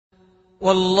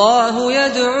والله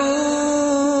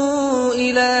يدعو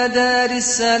إلى دار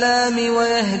السلام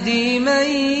ويهدي من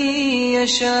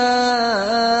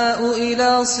يشاء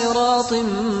إلى صراط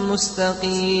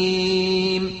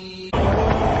مستقيم.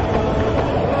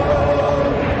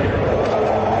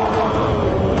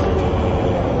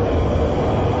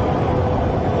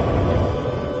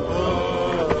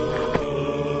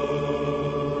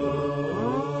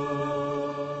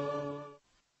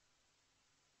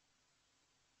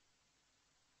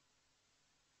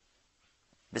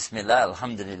 Bismillah,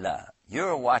 alhamdulillah.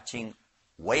 You're watching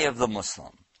Way of the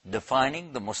Muslim,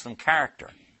 defining the Muslim character.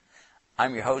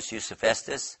 I'm your host, Yusuf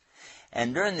Estes,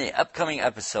 and during the upcoming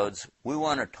episodes, we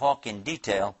want to talk in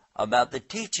detail about the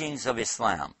teachings of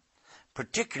Islam,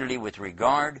 particularly with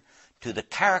regard to the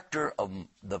character of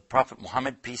the Prophet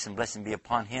Muhammad, peace and blessing be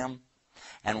upon him,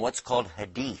 and what's called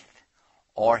hadith,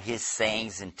 or his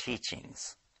sayings and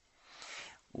teachings.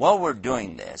 While we're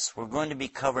doing this, we're going to be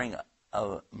covering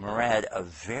a myriad of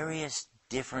various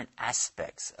different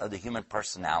aspects of the human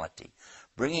personality,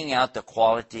 bringing out the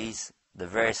qualities, the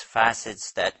various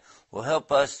facets that will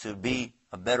help us to be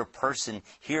a better person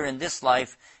here in this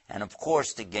life, and of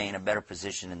course to gain a better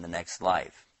position in the next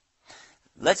life.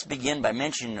 Let's begin by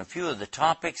mentioning a few of the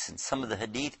topics and some of the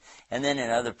hadith, and then in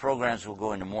other programs we'll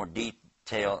go into more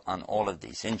detail on all of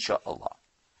these, inshaAllah.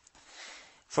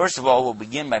 First of all, we'll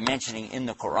begin by mentioning in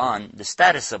the Quran the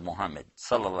status of Muhammad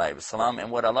sallallahu alaihi wasallam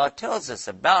and what Allah tells us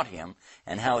about him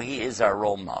and how he is our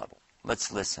role model.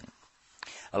 Let's listen.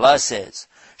 Allah says,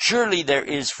 "Surely there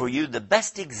is for you the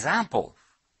best example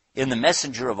in the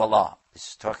messenger of Allah." This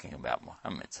is talking about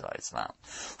Muhammad sallallahu alaihi wasallam.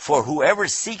 "For whoever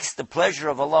seeks the pleasure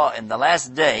of Allah in the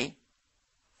last day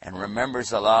and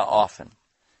remembers Allah often."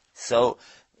 So,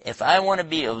 if I want to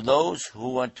be of those who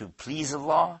want to please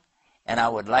Allah, and I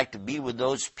would like to be with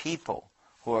those people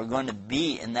who are going to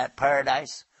be in that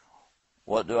paradise,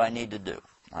 what do I need to do?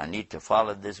 I need to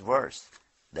follow this verse,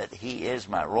 that he is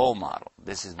my role model.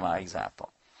 This is my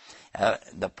example.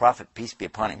 The Prophet, peace be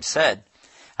upon him, said,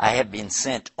 "I have been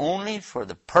sent only for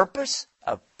the purpose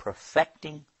of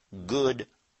perfecting good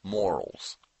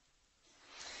morals."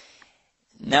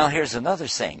 Now here's another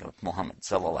saying of Muhammad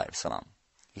sallallahu alaihi wasallam.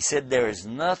 He said, "There is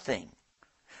nothing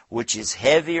which is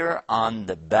heavier on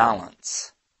the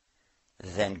balance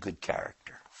than good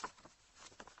character."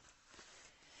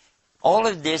 All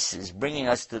of this is bringing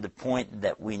us to the point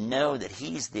that we know that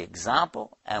he's the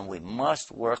example, and we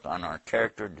must work on our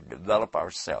character to develop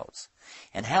ourselves.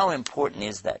 And how important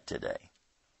is that today?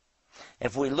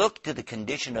 If we look to the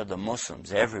condition of the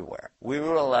Muslims everywhere, we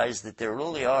realize that there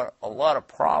really are a lot of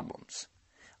problems.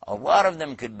 A lot of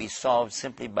them could be solved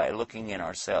simply by looking in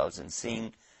ourselves and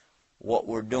seeing what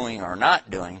we're doing or not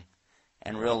doing,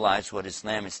 and realize what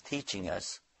Islam is teaching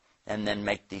us, and then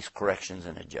make these corrections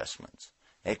and adjustments.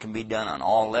 It can be done on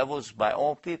all levels by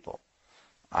all people.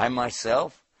 I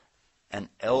myself, an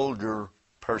elder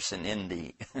person in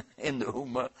the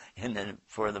Ummah,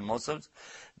 for the Muslims,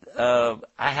 I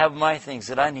have my things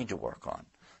that I need to work on.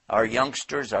 Our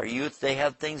youngsters, our youth, they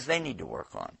have things they need to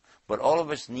work on. But all of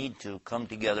us need to come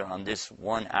together on this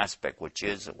one aspect, which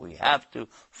is that we have to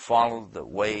follow the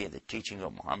way, the teaching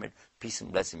of Muhammad, peace and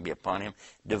blessing be upon him,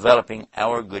 developing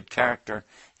our good character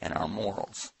and our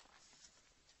morals.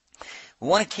 We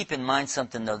want to keep in mind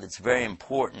something, though, that's very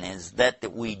important, is that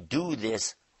we do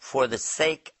this for the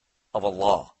sake of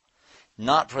Allah,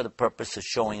 not for the purpose of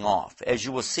showing off. As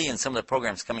you will see in some of the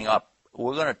programs coming up,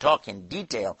 we're going to talk in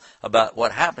detail about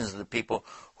what happens to the people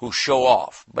who show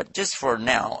off. But just for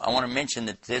now, I want to mention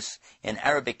that this, in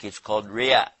Arabic, is called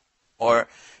riya, or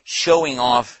showing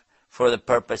off for the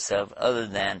purpose of other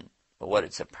than what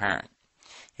it's apparent.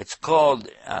 It's called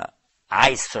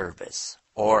eye service,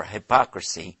 or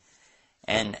hypocrisy,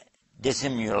 and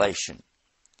dissimulation.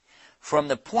 From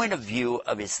the point of view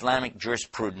of Islamic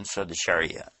jurisprudence or the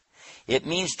Sharia, it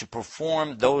means to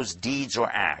perform those deeds or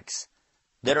acts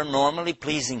that are normally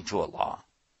pleasing to Allah,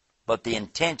 but the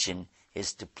intention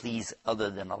is to please other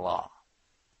than Allah.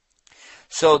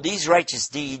 So these righteous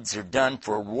deeds are done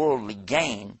for worldly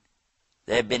gain.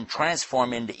 They have been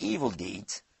transformed into evil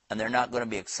deeds, and they're not going to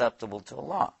be acceptable to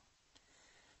Allah.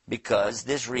 Because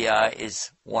this riyah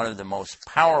is one of the most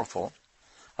powerful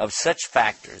of such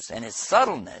factors, and its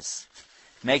subtleness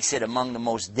makes it among the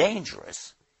most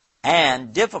dangerous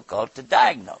and difficult to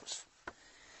diagnose.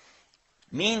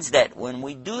 Means that when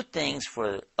we do things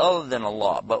for other than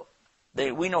Allah, but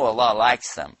we know Allah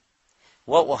likes them,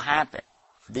 what will happen?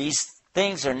 These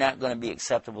things are not going to be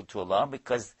acceptable to Allah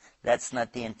because that's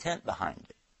not the intent behind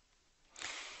it.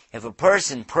 If a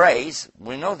person prays,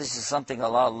 we know this is something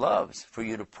Allah loves, for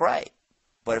you to pray.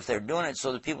 But if they're doing it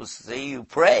so that people see you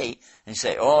pray and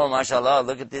say, oh, mashallah,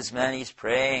 look at this man, he's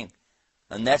praying,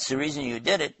 and that's the reason you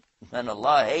did it, then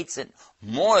Allah hates it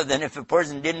more than if a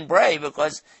person didn't pray,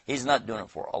 because he's not doing it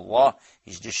for Allah.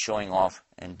 He's just showing off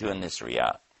and doing this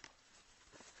riyah.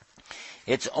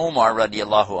 It's Omar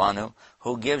radiallahu anhu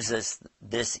who gives us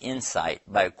this insight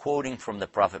by quoting from the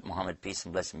Prophet Muhammad, peace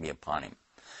and blessing be upon him.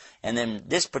 And in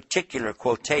this particular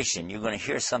quotation, you're going to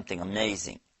hear something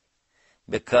amazing,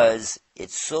 because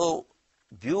it's so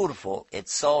beautiful. It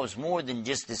solves more than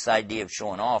just this idea of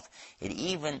showing off. It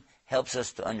even helps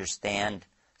us to understand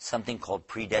something called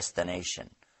predestination,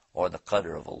 or the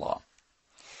qadr of Allah.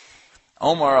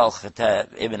 Umar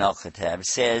ibn al-Khattab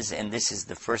says, and this is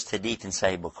the first hadith in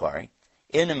Sahih Bukhari,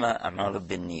 إِنَمَا أَعْمَالُ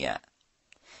بِالنِّيَّةِ,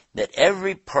 that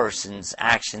every person's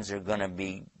actions are going to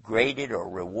be graded or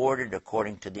rewarded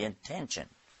according to the intention.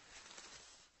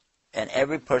 And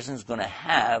every person's going to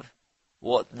have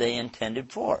what they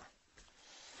intended for.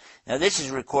 Now this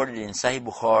is recorded in Sahih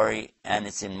Bukhari, and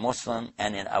it's in Muslim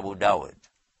and in Abu Dawood.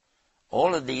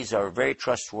 All of these are very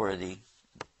trustworthy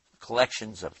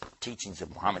collections of teachings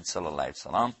of Muhammad sallallahu alaihi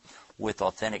wasallam with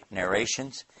authentic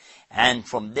narrations. And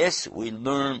from this we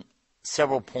learn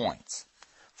several points.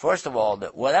 First of all,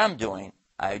 that what I'm doing,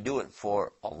 I do it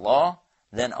for Allah,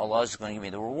 then Allah is going to give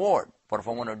me the reward. But if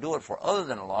I want to do it for other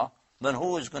than Allah, then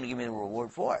who is going to give me the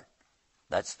reward for it?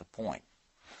 That's the point.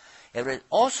 It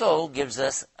also gives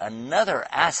us another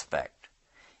aspect,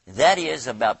 that is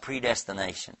about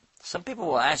predestination. Some people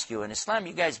will ask you, in Islam,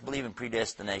 you guys believe in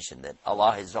predestination, that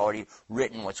Allah has already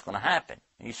written what's going to happen.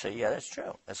 And you say, yeah, that's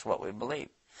true. That's what we believe.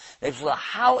 They say, well,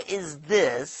 how is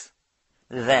this,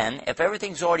 then, if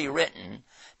everything's already written,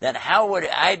 then how would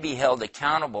I be held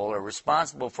accountable or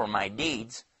responsible for my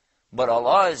deeds, but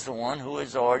Allah is the one who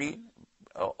has already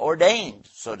ordained,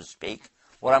 so to speak,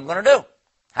 what I'm going to do?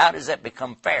 How does that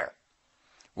become fair?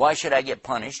 Why should I get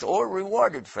punished or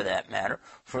rewarded, for that matter,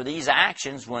 for these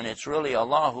actions when it's really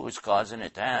Allah who is causing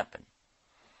it to happen?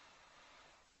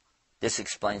 This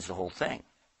explains the whole thing.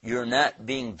 You're not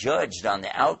being judged on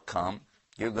the outcome.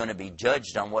 You're going to be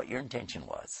judged on what your intention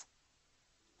was.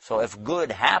 So if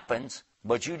good happens,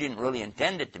 but you didn't really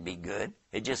intend it to be good,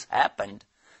 it just happened,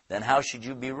 then how should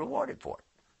you be rewarded for it?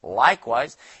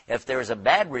 Likewise, if there's a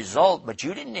bad result, but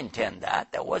you didn't intend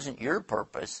that, that wasn't your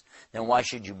purpose, then why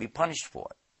should you be punished for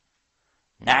it?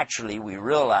 Naturally, we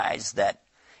realize that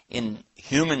in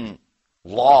human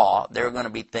law, there are going to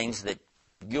be things that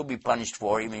you'll be punished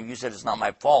for, even if you said it's not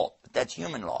my fault. But that's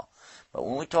human law. But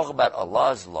when we talk about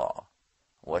Allah's law,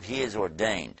 what He has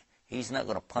ordained, He's not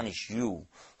going to punish you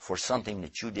for something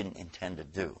that you didn't intend to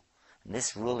do. And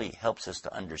this really helps us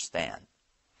to understand.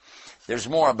 There's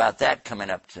more about that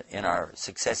coming up in our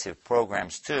successive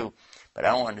programs too, but I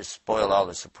don't want to spoil all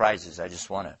the surprises. I just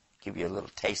want to give you a little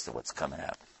taste of what's coming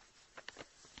up.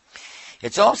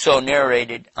 It's also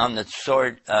narrated on the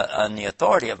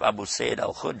authority of Abu Sayyid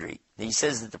al-Khudri. He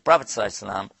says that the Prophet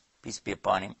ﷺ, peace be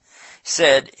upon him,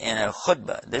 said in a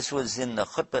khutbah, this was in the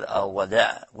khutbah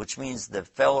al-wada, which means the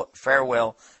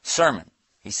farewell sermon.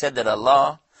 He said that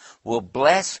Allah will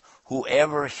bless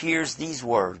whoever hears these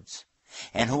words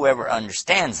and whoever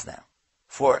understands them.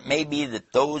 For it may be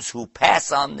that those who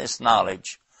pass on this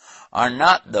knowledge are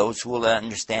not those who will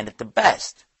understand it the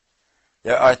best.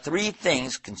 There are three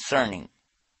things concerning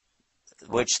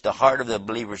which the heart of the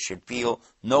believer should feel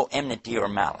no enmity or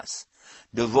malice: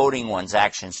 devoting one's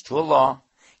actions to Allah,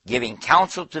 giving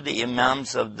counsel to the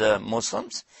imams of the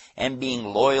Muslims, and being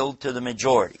loyal to the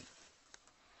majority.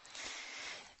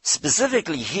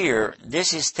 Specifically here,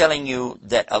 this is telling you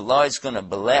that Allah is going to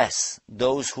bless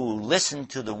those who listen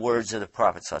to the words of the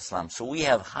Prophet ﷺ. So we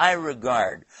have high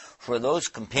regard for those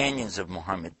companions of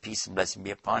Muhammad, peace and blessing be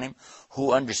upon him,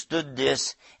 who understood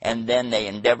this, and then they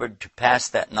endeavored to pass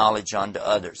that knowledge on to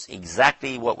others.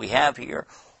 Exactly what we have here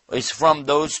is from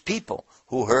those people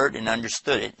who heard and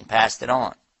understood it and passed it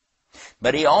on.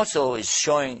 But he also is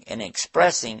showing and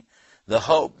expressing the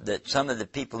hope that some of the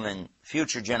people in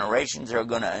future generations are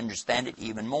going to understand it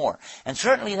even more. And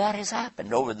certainly that has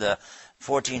happened over the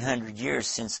 1400 years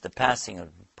since the passing of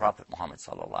Prophet Muhammad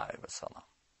sallallahu alaihi wasallam.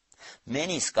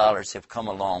 Many scholars have come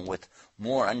along with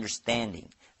more understanding,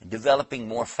 developing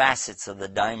more facets of the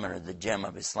diamond or the gem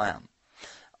of Islam.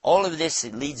 All of this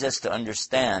leads us to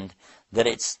understand that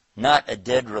it's not a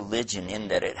dead religion in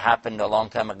that it happened a long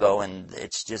time ago and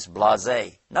it's just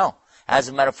blasé. No. As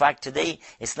a matter of fact, today,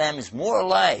 Islam is more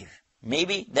alive,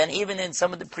 maybe, than even in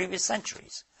some of the previous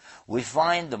centuries. We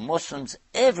find the Muslims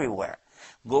everywhere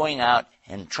going out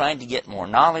and trying to get more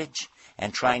knowledge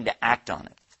and trying to act on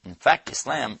it. In fact,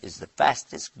 Islam is the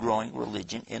fastest growing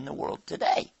religion in the world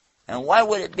today. And why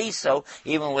would it be so,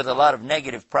 even with a lot of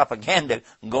negative propaganda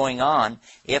going on,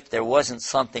 if there wasn't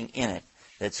something in it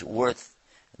that's worth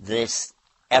this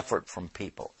effort from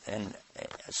people? And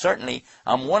certainly,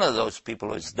 I'm one of those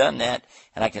people who's done that,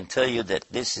 and I can tell you that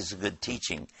this is a good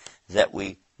teaching, that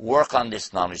we work on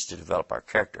this knowledge to develop our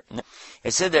character.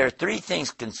 It said there are three things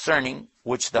concerning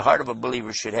which the heart of a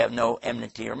believer should have no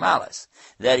enmity or malice.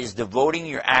 That is, devoting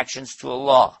your actions to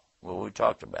Allah. Well, we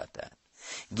talked about that.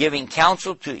 Giving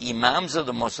counsel to imams of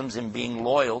the Muslims and being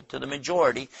loyal to the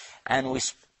majority. And we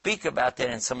speak about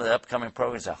that in some of the upcoming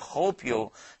programs. I hope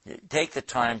you'll take the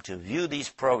time to view these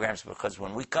programs, because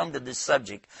when we come to this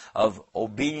subject of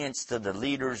obedience to the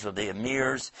leaders or the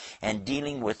emirs and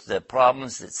dealing with the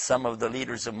problems that some of the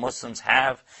leaders of Muslims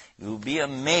have, you'll be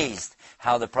amazed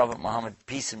how the Prophet Muhammad,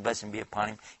 peace and blessing be upon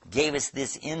him, gave us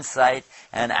this insight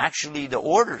and actually the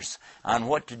orders on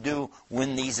what to do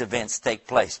when these events take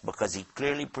place, because he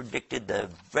clearly predicted the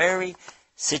very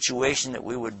situation that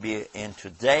we would be in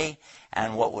today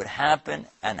and what would happen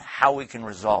and how we can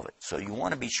resolve it. So you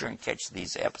want to be sure and catch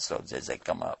these episodes as they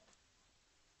come up.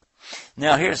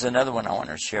 Now here's another one I want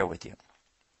to share with you.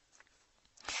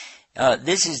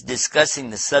 This is discussing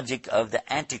the subject of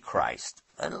the Antichrist.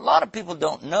 And a lot of people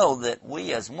don't know that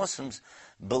we as Muslims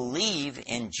believe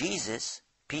in Jesus,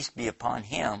 peace be upon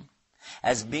him,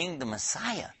 as being the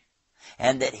Messiah.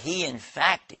 And that he, in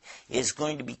fact, is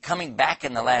going to be coming back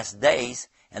in the last days,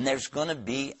 and there's going to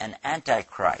be an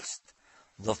Antichrist,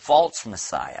 the false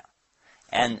Messiah.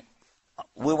 And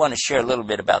we want to share a little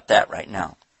bit about that right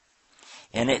now.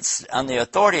 And it's on the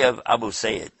authority of Abu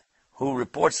Sayyid, who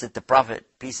reports that the Prophet,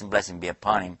 peace and blessing be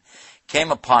upon him,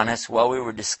 came upon us while we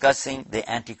were discussing the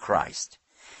Antichrist.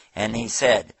 And he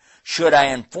said, "Should I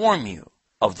inform you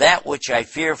of that which I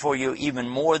fear for you even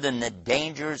more than the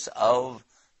dangers of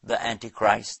the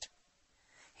Antichrist?"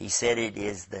 He said it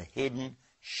is the hidden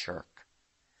shirk.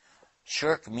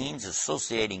 Shirk means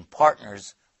associating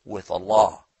partners with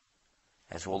Allah.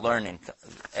 As we'll learn in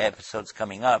episodes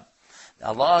coming up,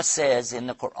 Allah says in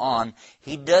the Quran,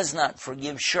 he does not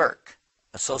forgive shirk,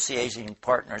 associating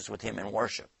partners with him in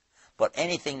worship. But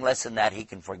anything less than that, he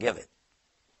can forgive it.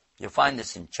 You'll find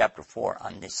this in chapter 4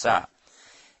 on Nisa.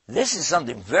 This is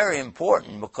something very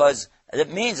important, because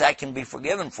it means I can be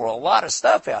forgiven for a lot of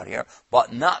stuff out here,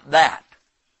 but not that.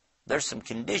 There's some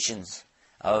conditions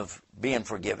of being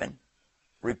forgiven,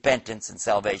 repentance and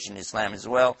salvation in Islam, as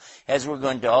well as we're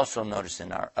going to also notice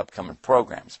in our upcoming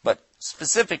programs. But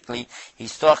specifically,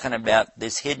 he's talking about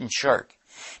this hidden shirk.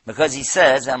 Because he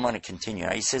says, I'm going to continue,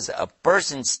 he says, a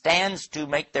person stands to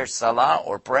make their salah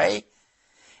or pray,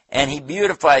 and he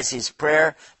beautifies his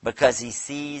prayer because he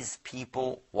sees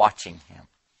people watching him.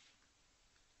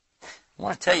 I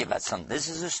want to tell you about something. This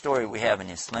is a story we have in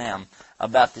Islam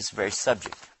about this very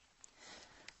subject.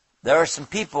 There are some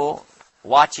people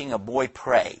watching a boy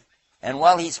pray. And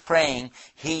while he's praying,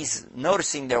 he's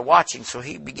noticing they're watching, so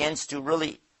he begins to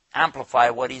really amplify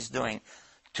what he's doing,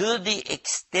 to the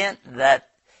extent that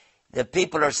the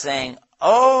people are saying,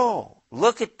 "Oh,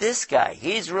 look at this guy.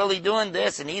 He's really doing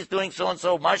this, and he's doing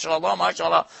so-and-so. MashaAllah,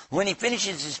 MashaAllah." When he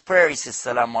finishes his prayer, he says,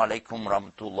 "Salamu alaikum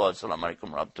rahmatullah, salamu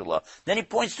alaikum rahmatullah." Then he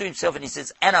points to himself and he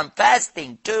says, "And I'm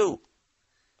fasting too."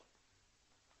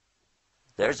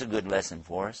 There's a good lesson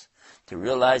for us, to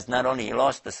realize not only he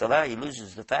lost the salah, he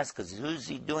loses the fast, because who's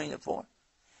he doing it for?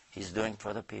 He's doing it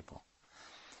for the people.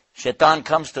 Shaitan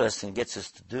comes to us and gets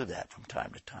us to do that from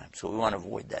time to time, so we want to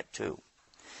avoid that too.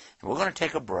 And we're going to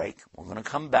take a break. We're going to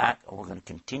come back, and we're going to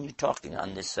continue talking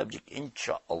on this subject,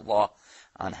 inshallah,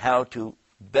 on how to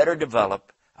better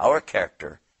develop our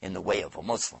character in the way of a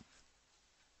Muslim.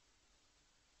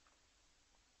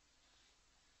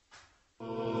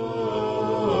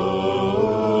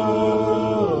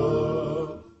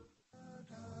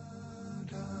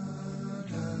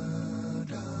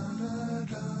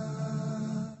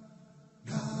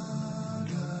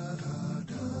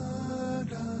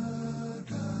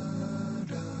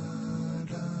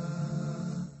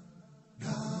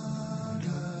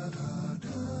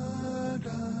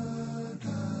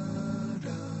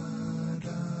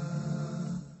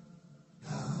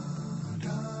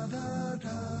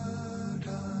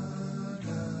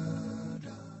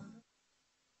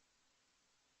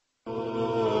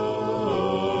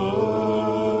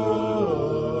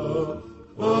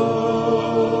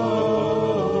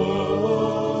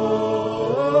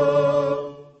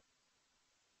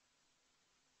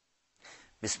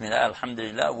 Bismillah,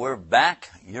 alhamdulillah, we're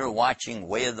back. You're watching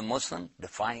Way of the Muslim,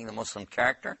 Defining the Muslim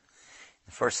Character. In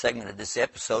the first segment of this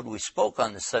episode, we spoke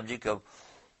on the subject of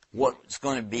what's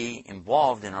going to be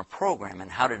involved in our program and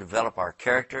how to develop our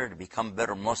character to become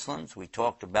better Muslims. We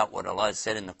talked about what Allah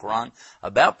said in the Quran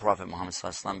about Prophet Muhammad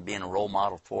ﷺ being a role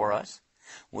model for us.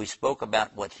 We spoke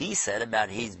about what he said about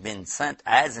he's been sent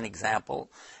as an example,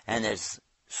 and there's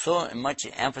so much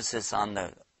emphasis on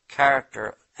the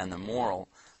character and the moral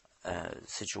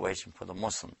situation for the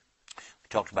Muslim. We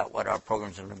talked about what our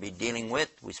programs are going to be dealing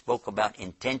with. We spoke about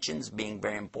intentions being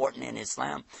very important in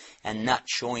Islam and not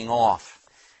showing off.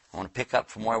 I want to pick up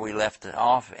from where we left it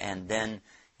off, and then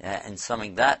in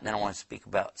summing that, then I want to speak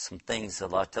about some things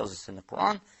Allah tells us in the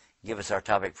Quran. Give us our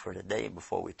topic for today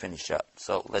before we finish up.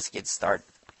 So let's get started.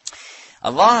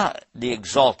 Allah the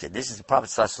Exalted, this is the Prophet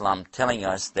ﷺ telling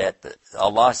us that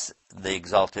Allah the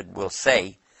Exalted will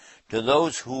say to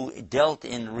those who dealt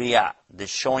in riyah, the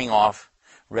showing off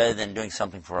rather than doing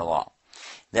something for Allah,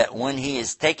 that when He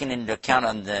is taken into account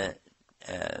on the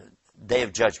Day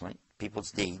of Judgment,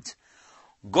 people's deeds,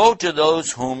 go to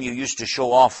those whom you used to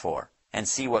show off for and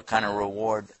see what kind of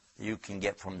reward you can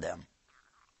get from them.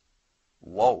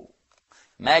 Whoa.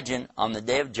 Imagine on the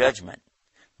Day of Judgment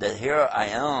that here I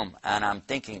am and I'm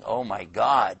thinking, oh my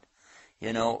God,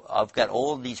 you know, I've got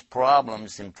all these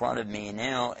problems in front of me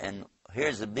now, and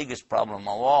here's the biggest problem of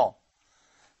all,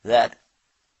 that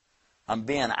I'm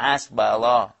being asked by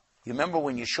Allah. You remember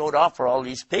when you showed off for all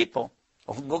these people?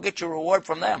 Well, go get your reward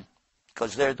from them,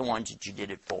 because they're the ones that you did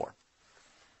it for.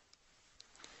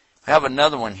 I have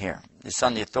another one here. It's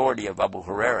on the authority of Abu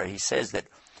Huraira. He says that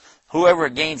whoever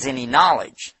gains any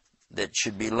knowledge that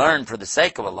should be learned for the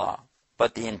sake of Allah,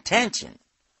 but the intention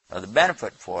or the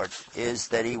benefit for it is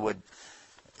that he would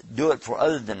do it for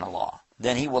other than Allah,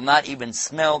 then he will not even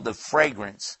smell the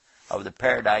fragrance of the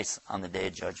paradise on the Day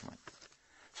of Judgment.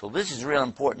 So this is real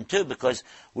important too, because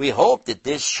we hope that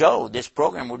this show, this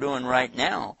program we're doing right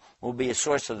now, will be a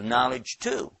source of knowledge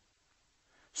too.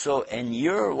 So, and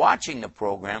you're watching the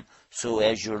program, so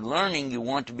as you're learning, you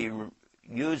want to be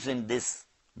using this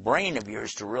brain of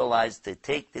yours to realize to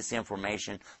take this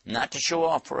information, not to show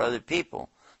off for other people,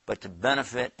 but to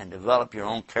benefit and develop your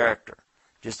own character,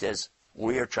 just as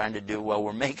we are trying to do while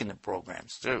we're making the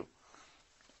programs too.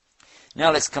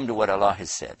 Now let's come to what Allah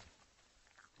has said.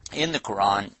 In the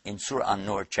Quran, in Surah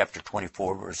An-Nur, chapter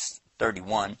 24, verse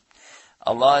 31,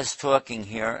 Allah is talking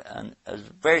here on a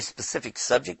very specific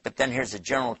subject, but then here's a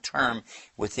general term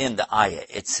within the ayah.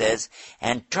 It says,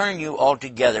 and turn you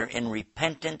altogether in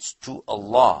repentance to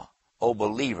Allah, O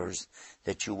believers,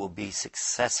 that you will be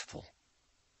successful.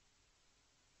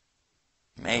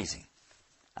 Amazing.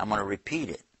 I'm going to repeat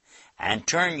it. And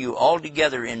turn you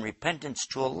altogether in repentance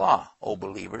to Allah, O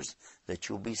believers, that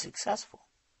you will be successful.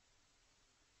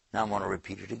 Now I'm going to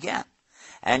repeat it again.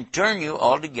 And turn you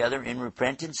altogether in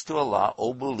repentance to Allah,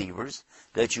 O believers,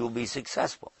 that you will be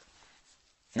successful.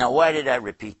 Now, why did I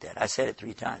repeat that? I said it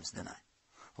 3 times, didn't I?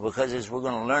 Well, because as we're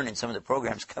going to learn in some of the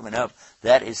programs coming up,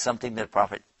 that is something that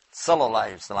Prophet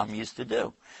ﷺ used to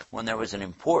do. When there was an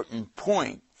important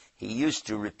point, he used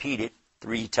to repeat it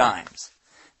 3 times.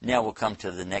 Now we'll come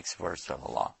to the next verse of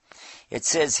Allah. It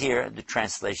says here, the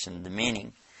translation, the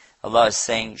meaning, Allah is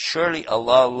saying, surely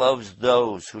Allah loves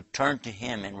those who turn to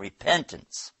Him in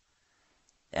repentance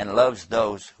and loves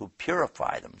those who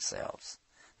purify themselves.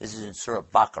 This is in Surah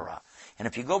Baqarah. And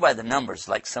if you go by the numbers,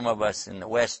 like some of us in the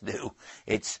West do,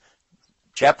 it's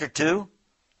chapter 2,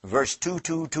 verse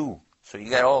 222. So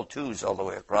you got all 2s all the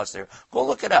way across there. Go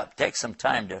look it up. Take some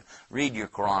time to read your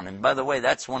Quran. And by the way,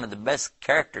 that's one of the best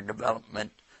character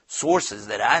development sources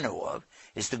that I know of,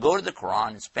 is to go to the Quran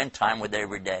and spend time with it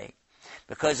every day.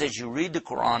 Because as you read the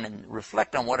Quran and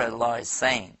reflect on what Allah is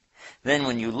saying, then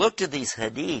when you look to these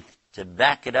hadith to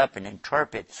back it up and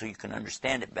interpret so you can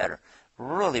understand it better,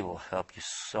 really will help you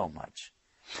so much.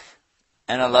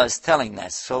 And Allah is telling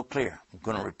that so clear. I'm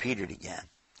going to repeat it again.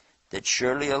 That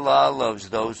surely Allah loves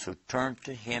those who turn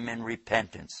to Him in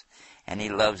repentance, and He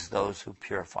loves those who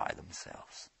purify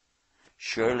themselves.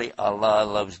 Surely Allah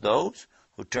loves those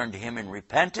who turn to Him in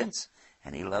repentance,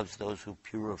 and He loves those who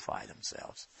purify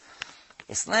themselves.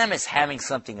 Islam is having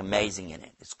something amazing in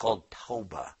it. It's called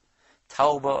Tawbah.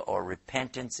 Tawbah, or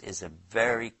repentance, is a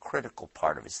very critical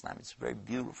part of Islam. It's very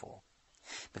beautiful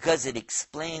because it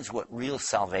explains what real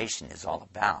salvation is all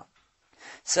about.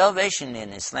 Salvation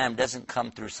in Islam doesn't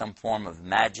come through some form of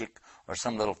magic or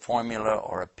some little formula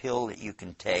or a pill that you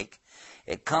can take.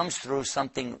 It comes through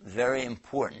something very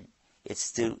important.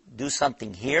 It's to do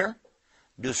something here,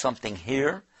 do something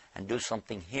here, and do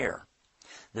something here.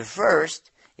 The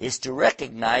first is to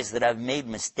recognize that I've made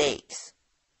mistakes.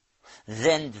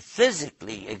 Then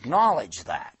physically acknowledge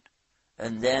that.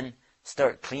 And then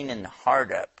start cleaning the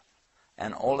heart up.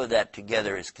 And all of that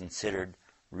together is considered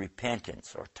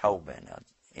repentance or tawbah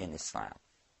in Islam.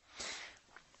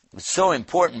 It's so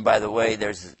important, by the way,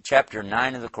 there's chapter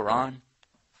 9 of the Quran.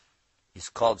 It's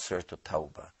called Surah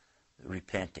Tawbah,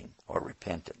 repenting or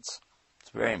repentance.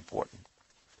 It's very important.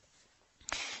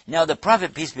 Now the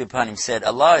Prophet, peace be upon him, said,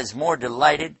 Allah is more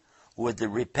delighted with the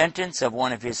repentance of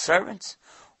one of his servants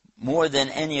more than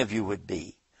any of you would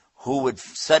be, who would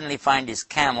suddenly find his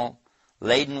camel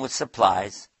laden with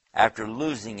supplies after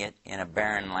losing it in a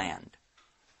barren land.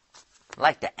 I'd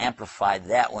like to amplify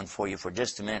that one for you for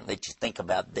just a minute, let you think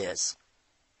about this.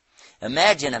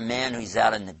 Imagine a man who's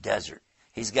out in the desert.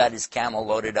 He's got his camel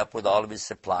loaded up with all of his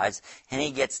supplies, and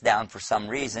he gets down for some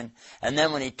reason, and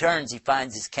then when he turns, he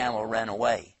finds his camel ran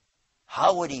away.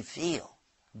 How would he feel?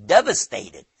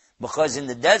 Devastated, because in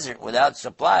the desert without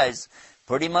supplies,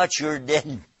 pretty much you're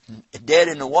dead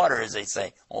in the water, as they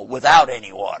say, or without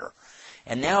any water.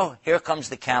 And now here comes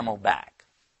the camel back.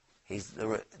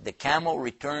 The camel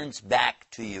returns back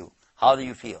to you. How do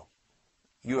you feel?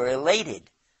 You're elated.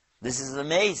 This is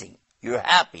amazing. You're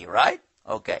happy, right?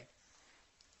 Okay.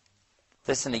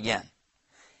 Listen again.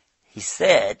 He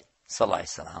said, sallallahu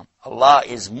alaihi wasallam, Allah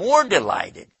is more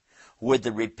delighted with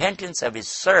the repentance of his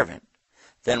servant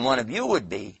than one of you would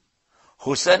be,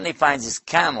 who suddenly finds his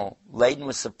camel laden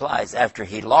with supplies after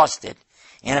he lost it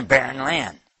in a barren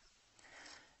land.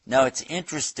 Now it's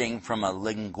interesting from a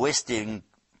linguistic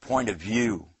point of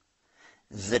view,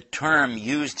 the term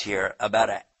used here about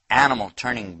an animal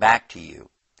turning back to you,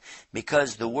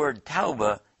 because the word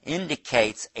tawbah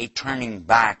indicates a turning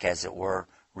back, as it were,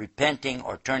 repenting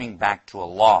or turning back to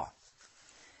Allah.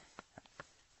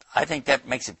 I think that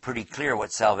makes it pretty clear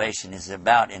what salvation is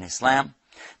about in Islam.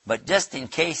 But just in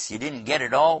case you didn't get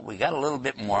it all, we got a little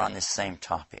bit more on this same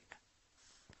topic.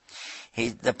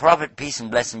 The Prophet, peace and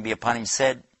blessing be upon him,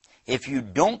 said, if you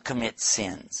don't commit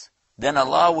sins, then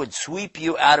Allah would sweep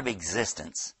you out of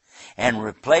existence and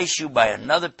replace you by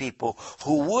another people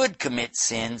who would commit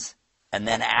sins and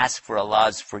then ask for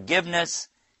Allah's forgiveness,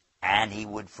 and He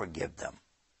would forgive them.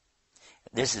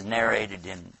 This is narrated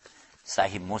in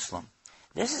Sahih Muslim.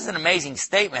 This is an amazing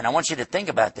statement. I want you to think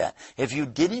about that. If you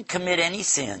didn't commit any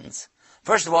sins,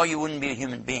 first of all, you wouldn't be a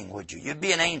human being, would you? You'd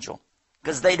be an angel,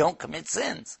 because they don't commit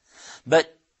sins.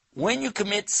 But when you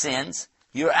commit sins,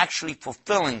 you're actually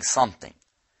fulfilling something.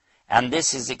 And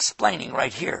this is explaining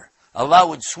right here. Allah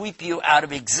would sweep you out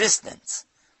of existence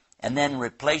and then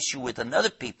replace you with another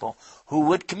people who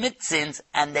would commit sins,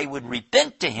 and they would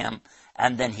repent to Him,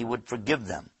 and then He would forgive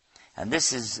them. And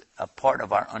this is a part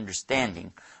of our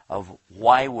understanding of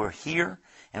why we're here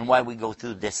and why we go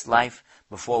through this life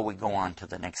before we go on to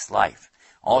the next life.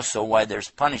 Also, why there's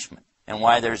punishment and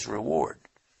why there's reward.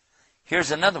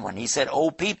 Here's another one. He said, O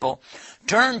people,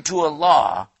 turn to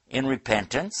Allah in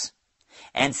repentance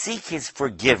and seek His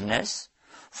forgiveness,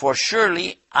 for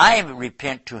surely I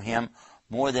repent to Him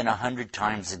more than 100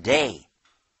 times a day.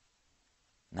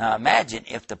 Now imagine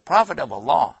if the Prophet of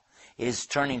Allah is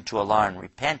turning to Allah and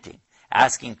repenting,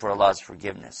 asking for Allah's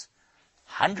forgiveness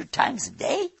 100 times a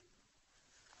day?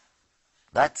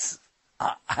 That's,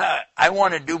 I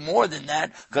want to do more than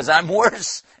that, because I'm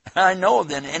worse, I know,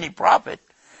 than any prophet.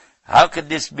 How could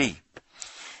this be?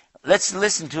 Let's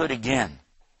listen to it again.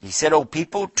 He said, O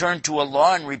people, turn to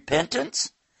Allah in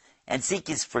repentance and seek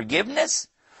His forgiveness,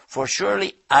 for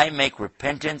surely I make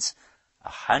repentance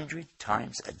 100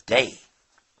 times a day.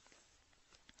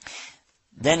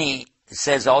 Then he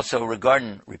says also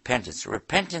regarding repentance.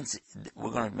 Repentance,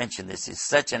 we're going to mention this, is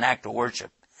such an act of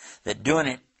worship that doing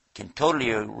it can totally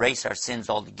erase our sins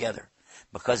altogether.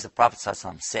 Because the Prophet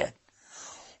ﷺ said,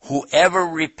 whoever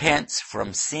repents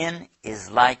from sin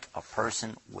is like a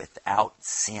person without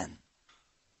sin.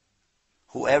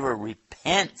 Whoever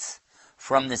repents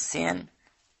from the sin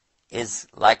is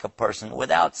like a person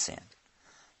without sin.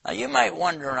 Now you might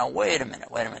wonder, now wait a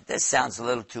minute, this sounds a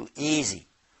little too easy.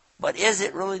 But is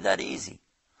it really that easy?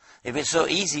 If it's so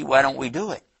easy, why don't we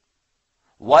do it?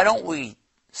 Why don't we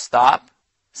stop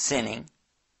sinning,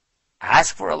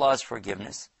 ask for Allah's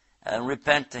forgiveness, and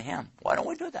repent to Him? Why don't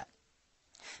we do that?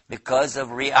 Because of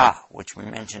Riyah, which we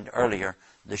mentioned earlier,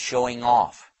 the showing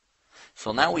off.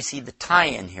 So now we see the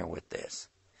tie-in here with this.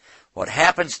 What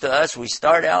happens to us, we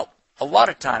start out a lot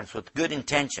of times with good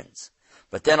intentions,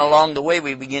 but then along the way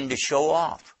we begin to show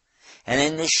off. And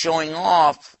in this showing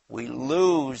off, we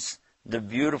lose the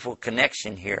beautiful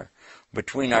connection here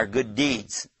between our good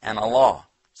deeds and Allah.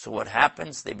 So what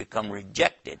happens? They become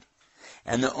rejected.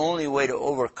 And the only way to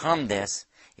overcome this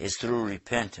is through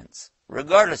repentance,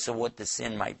 regardless of what the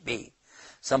sin might be.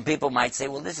 Some people might say,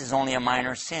 well, this is only a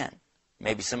minor sin.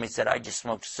 Maybe somebody said, I just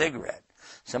smoked a cigarette.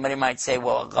 Somebody might say,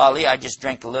 well, golly, I just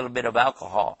drank a little bit of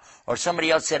alcohol. Or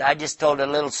somebody else said, I just told a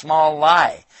little small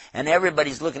lie. And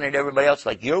everybody's looking at everybody else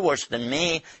like, you're worse than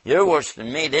me. You're worse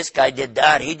than me. This guy did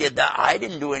that. He did that. I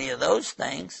didn't do any of those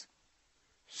things.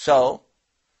 So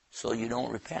you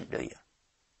don't repent, do you?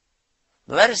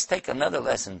 Let us take another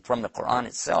lesson from the Quran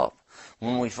itself.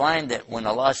 When we find that when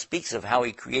Allah speaks of how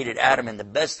He created Adam in the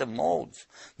best of molds,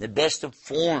 the best of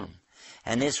form,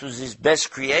 and this was His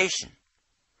best creation,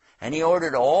 and He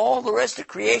ordered all the rest of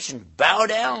creation to bow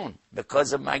down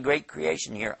because of my great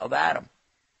creation here of Adam.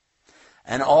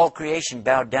 And all creation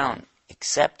bowed down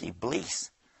except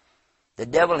Iblis. The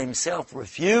devil himself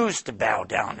refused to bow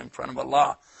down in front of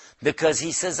Allah because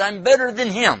he says, I'm better than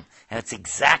him. And it's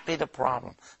exactly the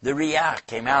problem. The riyah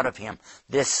came out of him.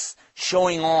 This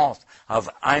showing off of,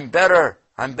 I'm better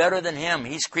than him.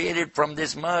 He's created from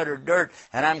this mud or dirt,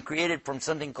 and I'm created from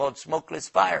something called smokeless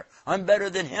fire. I'm better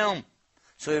than him.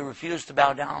 So he refused to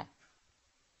bow down.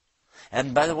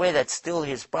 And by the way, that's still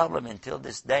his problem until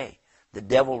this day. The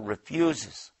devil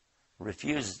refuses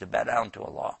to bow down to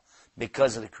Allah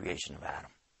because of the creation of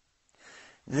Adam.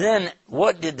 Then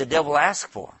what did the devil ask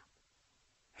for?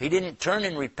 He didn't turn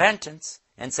in repentance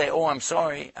and say, oh, I'm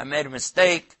sorry, I made a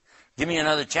mistake, give me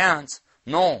another chance.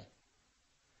 No.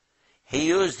 He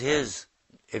used his,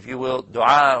 if you will,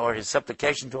 dua or his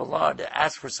supplication to Allah to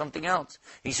ask for something else.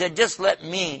 He said, just let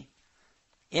me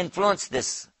influence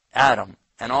this Adam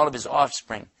and all of his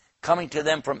offspring, coming to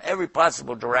them from every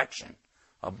possible direction,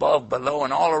 above, below,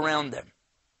 and all around them,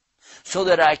 so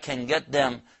that I can get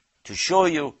them to show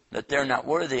you that they're not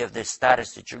worthy of this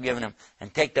status that you're giving them,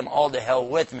 and take them all to hell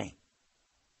with me.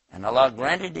 And Allah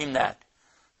granted him that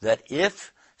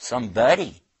if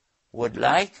somebody would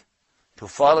like to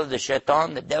follow the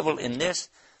shaitan, the devil in this,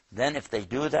 then if they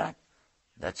do that,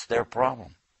 that's their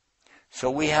problem.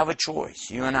 So we have a choice,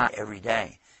 you and I, every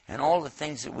day. And all the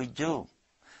things that we do,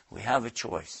 we have a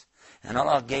choice. And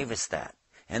Allah gave us that.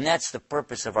 And that's the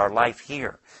purpose of our life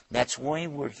here. That's why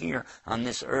we're here on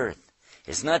this earth.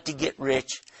 It's not to get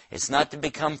rich. It's not to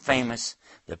become famous.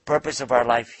 The purpose of our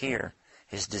life here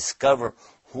is to discover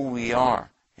who we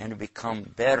are and to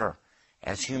become better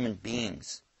as human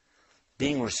beings,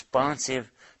 being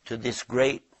responsive to this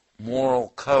great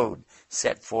moral code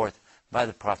set forth by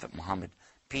the Prophet Muhammad.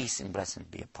 Peace and blessing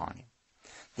be upon him.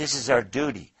 This is our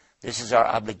duty. This is our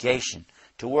obligation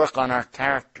to work on our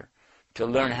character, to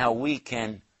learn how we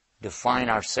can define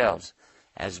ourselves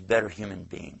as better human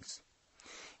beings.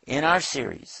 In our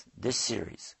series, this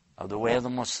series of the Way of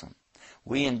the Muslim,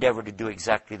 we endeavor to do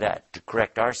exactly that, to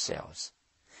correct ourselves,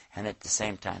 and at the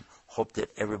same time, hope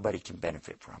that everybody can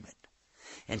benefit from it.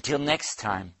 Until next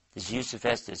time, this is Yusuf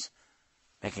Estes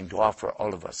making dua for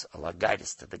all of us. Allah guide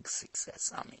us to the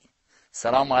success. Ameen.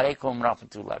 Assalamu alaikum wa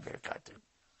rahmatullahi wa barakatuh.